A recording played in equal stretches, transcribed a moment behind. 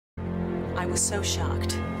I was so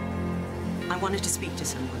shocked. I wanted to speak to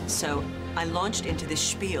someone, so I launched into this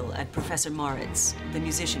spiel at Professor Moritz, the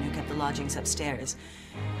musician who kept the lodgings upstairs.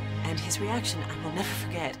 And his reaction, I will never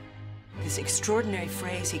forget. This extraordinary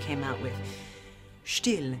phrase he came out with.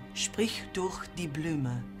 Still, sprich durch die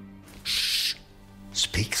Blume. Shh!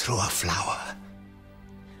 Speak through a flower.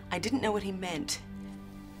 I didn't know what he meant.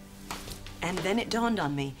 And then it dawned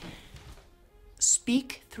on me.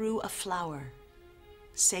 Speak through a flower.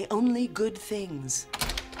 Say only good things.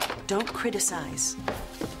 Don't criticize.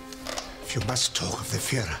 If you must talk of the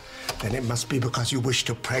Führer, then it must be because you wish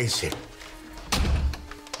to praise him.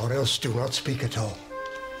 Or else do not speak at all.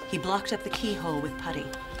 He blocked up the keyhole with putty.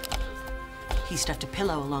 He stuffed a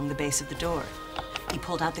pillow along the base of the door. He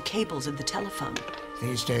pulled out the cables of the telephone.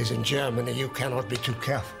 These days in Germany, you cannot be too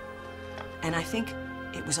careful. And I think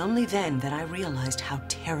it was only then that I realized how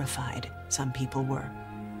terrified some people were.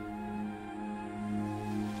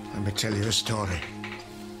 Let me tell you a story.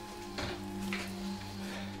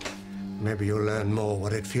 Maybe you'll learn more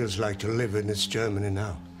what it feels like to live in this Germany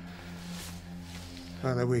now.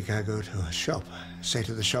 Another week I go to a shop, say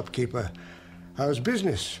to the shopkeeper, how's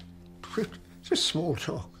business? Just small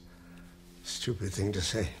talk. Stupid thing to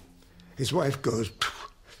say. His wife goes,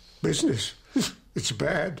 business? It's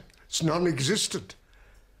bad. It's non-existent.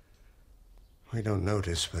 We don't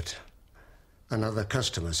notice, but another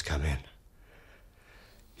customer's come in.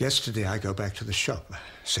 Yesterday I go back to the shop,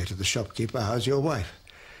 say to the shopkeeper, how's your wife?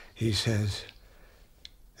 He says,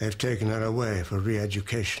 they've taken her away for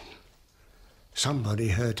re-education. Somebody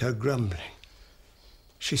heard her grumbling.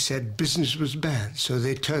 She said business was bad, so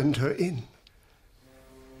they turned her in.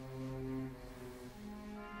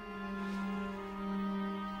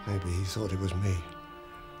 Maybe he thought it was me.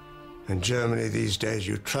 In Germany these days,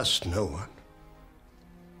 you trust no one.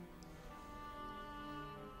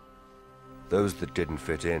 Those that didn't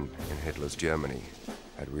fit in Hitler's Germany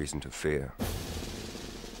had reason to fear.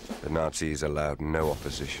 The Nazis allowed no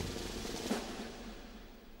opposition.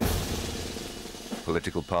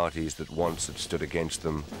 Political parties that once had stood against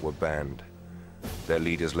them were banned. Their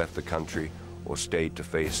leaders left the country or stayed to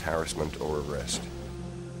face harassment or arrest.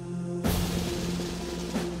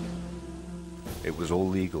 It was all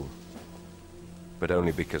legal, but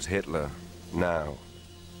only because Hitler, now,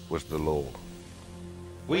 was the law.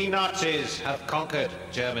 We Nazis have conquered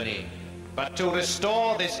Germany, but to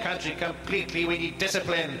restore this country completely we need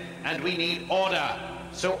discipline and we need order.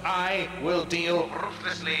 So I will deal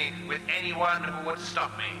ruthlessly with anyone who would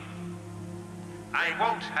stop me. I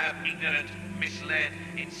won't have ignorant, misled,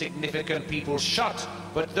 insignificant people shot,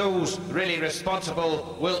 but those really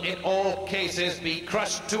responsible will in all cases be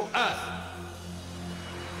crushed to earth.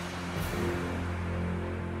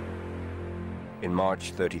 In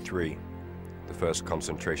March '33, the first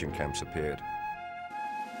concentration camps appeared.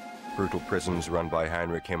 Brutal prisons run by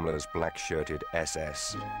Heinrich Himmler's black-shirted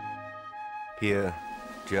SS. Here,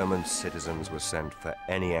 German citizens were sent for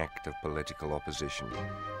any act of political opposition.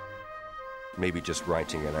 Maybe just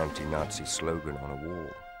writing an anti-Nazi slogan on a wall,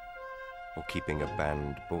 or keeping a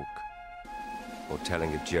banned book, or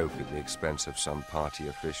telling a joke at the expense of some party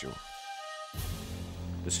official.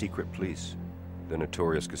 The secret police, the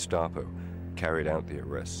notorious Gestapo, carried out the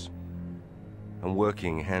arrests. And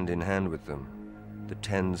working hand in hand with them, the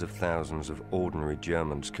tens of thousands of ordinary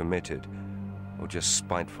Germans committed, or just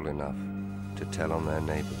spiteful enough, to tell on their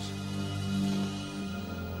neighbors.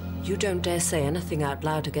 You don't dare say anything out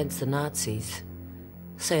loud against the Nazis.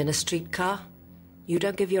 Say in a streetcar, you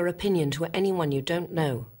don't give your opinion to anyone you don't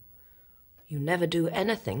know. You never do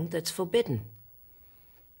anything that's forbidden.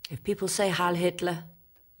 If people say Heil Hitler,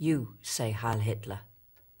 you say Heil Hitler.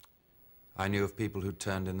 I knew of people who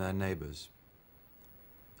turned in their neighbors.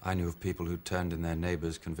 I knew of people who turned in their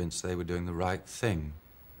neighbors convinced they were doing the right thing.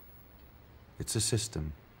 It's a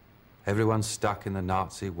system. Everyone's stuck in the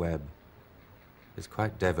Nazi web. It's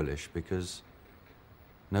quite devilish because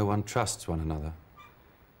no one trusts one another.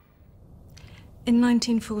 In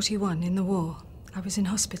 1941, in the war, I was in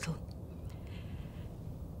hospital.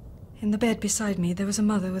 In the bed beside me, there was a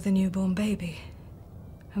mother with a newborn baby.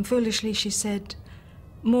 And foolishly she said,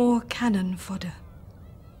 "More cannon fodder."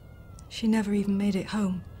 She never even made it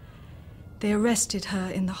home. They arrested her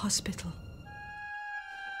in the hospital.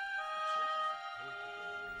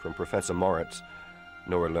 From Professor Moritz,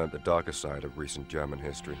 Nora learned the darker side of recent German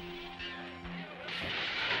history.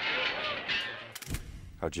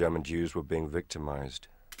 How German Jews were being victimized.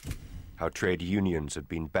 How trade unions had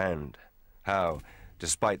been banned. How,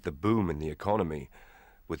 despite the boom in the economy,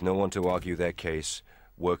 with no one to argue their case,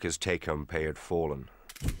 workers' take-home pay had fallen.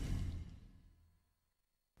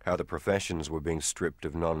 How the professions were being stripped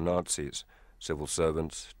of non-Nazis, Civil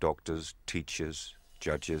servants, doctors, teachers,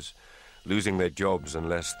 judges, losing their jobs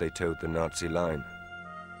unless they towed the Nazi line.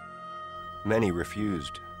 Many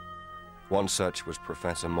refused. One such was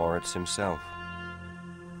Professor Moritz himself.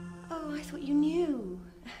 Oh, I thought you knew.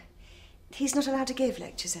 He's not allowed to give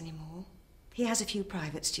lectures anymore. He has a few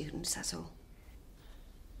private students, that's all.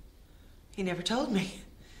 He never told me.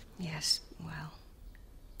 Yes, well.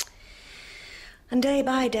 And day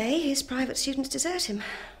by day, his private students desert him.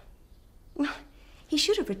 Well, he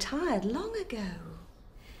should have retired long ago.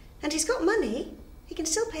 And he's got money. He can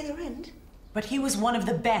still pay the rent. But he was one of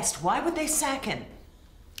the best. Why would they sack him?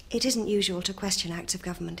 It isn't usual to question acts of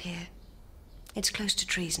government here. It's close to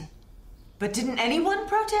treason. But didn't anyone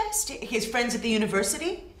protest? His friends at the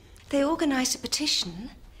university? They organized a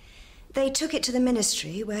petition. They took it to the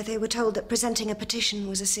ministry, where they were told that presenting a petition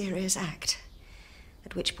was a serious act.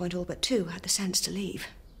 At which point all but 2 had the sense to leave.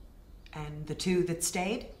 And the 2 that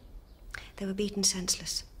stayed? They were beaten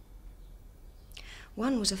senseless.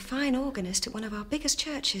 One was a fine organist at one of our biggest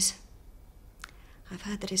churches. I've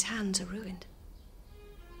heard that his hands are ruined.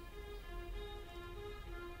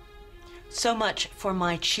 So much for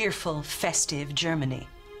my cheerful, festive Germany.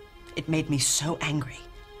 It made me so angry.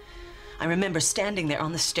 I remember standing there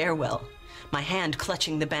on the stairwell, my hand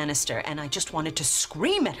clutching the banister, and I just wanted to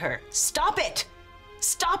scream at her. Stop it!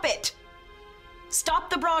 Stop it! Stop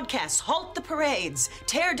the broadcasts, halt the parades,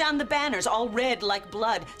 tear down the banners all red like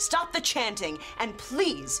blood, stop the chanting, and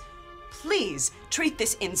please, please treat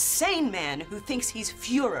this insane man who thinks he's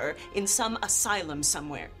Führer in some asylum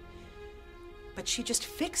somewhere. But she just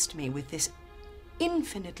fixed me with this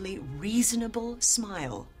infinitely reasonable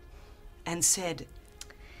smile and said,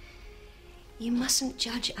 "You mustn't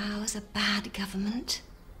judge ours a bad government.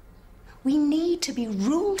 We need to be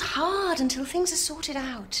ruled hard until things are sorted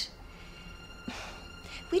out.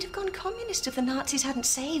 We'd have gone communist if the Nazis hadn't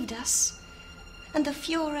saved us. And the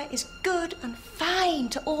Führer is good and fine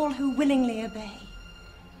to all who willingly obey.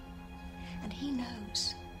 And he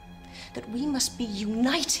knows that we must be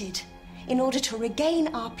united in order to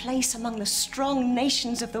regain our place among the strong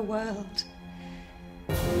nations of the world."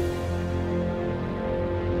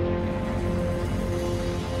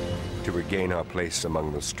 To regain our place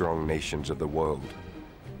among the strong nations of the world.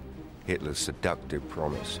 Hitler's seductive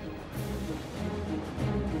promise.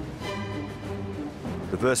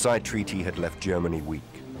 The Versailles Treaty had left Germany weak.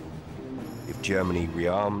 If Germany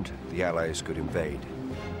rearmed, the Allies could invade.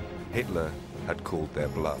 Hitler had called their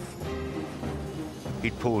bluff.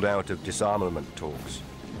 He'd pulled out of disarmament talks.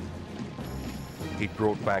 He'd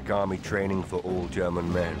brought back army training for all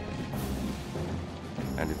German men.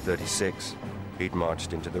 And in '36, he'd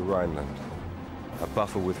marched into the Rhineland, a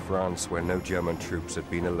buffer with France where no German troops had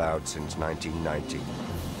been allowed since 1990.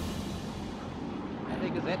 The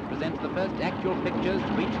Gazette presents the first actual pictures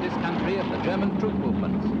to reach this country of the German troop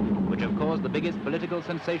movements, which have caused the biggest political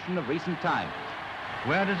sensation of recent times.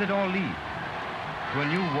 Where does it all lead? To a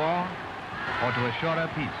new war or to a shorter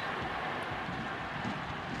peace?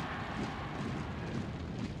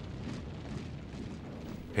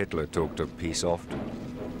 Hitler talked of peace often.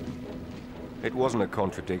 It wasn't a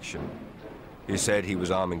contradiction. He said he was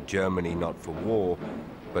arming Germany not for war,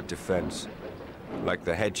 but defense. Like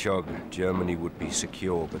the hedgehog, Germany would be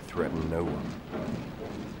secure but threaten no one.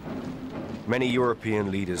 Many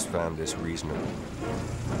European leaders found this reasonable.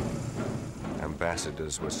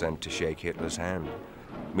 Ambassadors were sent to shake Hitler's hand.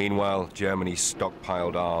 Meanwhile, Germany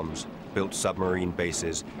stockpiled arms, built submarine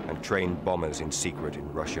bases, and trained bombers in secret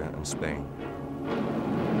in Russia and Spain.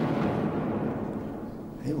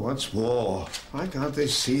 He wants war. Why can't they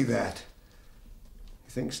see that?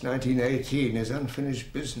 He thinks 1918 is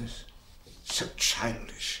unfinished business. So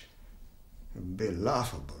childish. It would be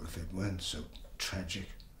laughable if it weren't so tragic.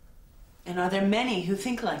 And are there many who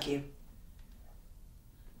think like you?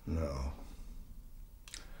 No.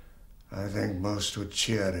 I think most would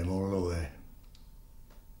cheer him all the way.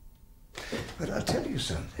 But I'll tell you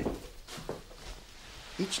something.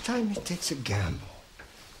 Each time he takes a gamble,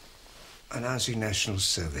 announcing national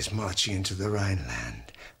service, marching into the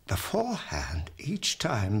Rhineland, beforehand, each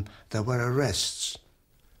time there were arrests,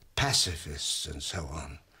 pacifists and so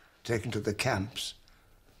on, taken to the camps.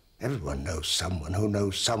 Everyone knows someone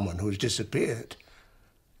who's disappeared.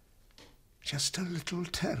 Just a little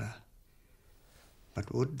terror.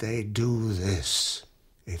 But would they do this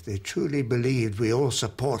if they truly believed we all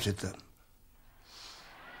supported them?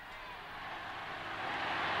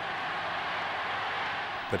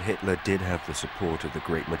 But Hitler did have the support of the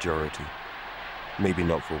great majority. Maybe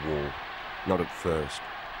not for war, not at first,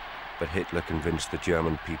 but Hitler convinced the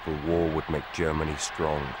German people war would make Germany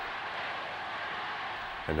strong.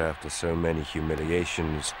 And after so many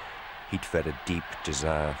humiliations, he'd fed a deep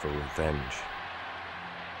desire for revenge.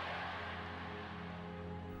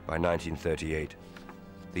 By 1938,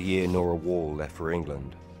 the year Nora Wall left for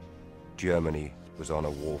England, Germany was on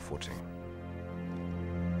a war footing.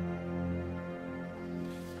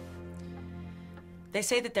 They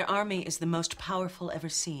say that their army is the most powerful ever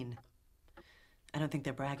seen. I don't think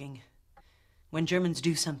they're bragging. When Germans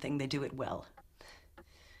do something, they do it well.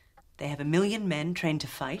 They have 1 million men trained to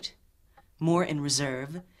fight, more in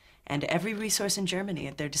reserve, and every resource in Germany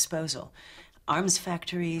at their disposal. Arms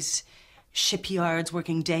factories, shipyards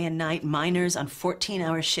working day and night, miners on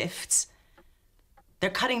 14-hour shifts. They're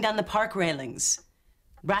cutting down the park railings,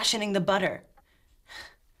 rationing the butter,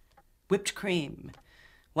 whipped cream,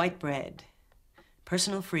 white bread,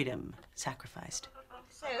 personal freedom sacrificed.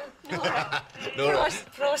 So, Nora. Nora.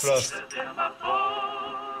 Prost.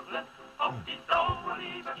 Oh,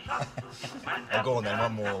 go on then,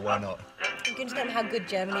 one more, why not? I'm going to tell them how good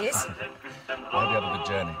Germany is. I hope you have a good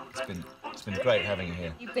journey. It's been great having you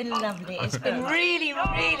here. You've been lovely. It's been really,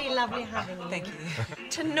 really lovely having you. Thank you.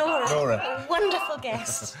 To Nora. Nora. A wonderful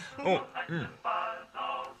guest. Oh.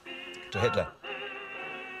 To Hitler.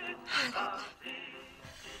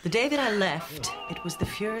 The day that I left, it was the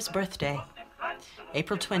Fuhrer's birthday,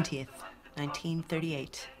 April 20th,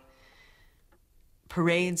 1938.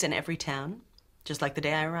 Parades in every town, just like the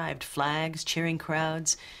day I arrived. Flags, cheering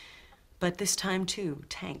crowds, but this time, too,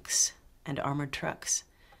 tanks and armored trucks.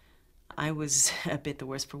 I was a bit the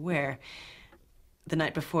worse for wear. The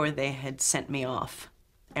night before, they had sent me off,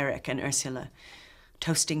 Eric and Ursula,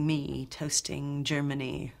 toasting me, toasting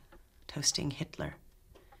Germany, toasting Hitler.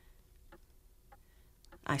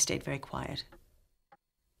 I stayed very quiet.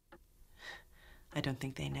 I don't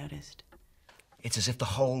think they noticed. It's as if the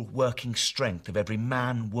whole working strength of every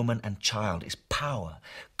man, woman and child is power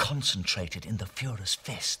concentrated in the Führer's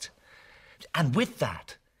fist. And with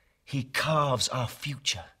that, he carves our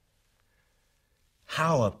future.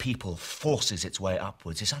 How a people forces its way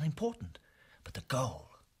upwards is unimportant, but the goal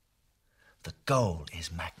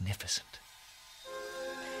is magnificent.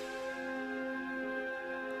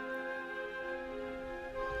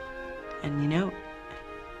 And you know,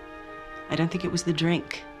 I don't think it was the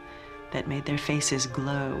drink that made their faces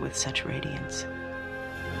glow with such radiance.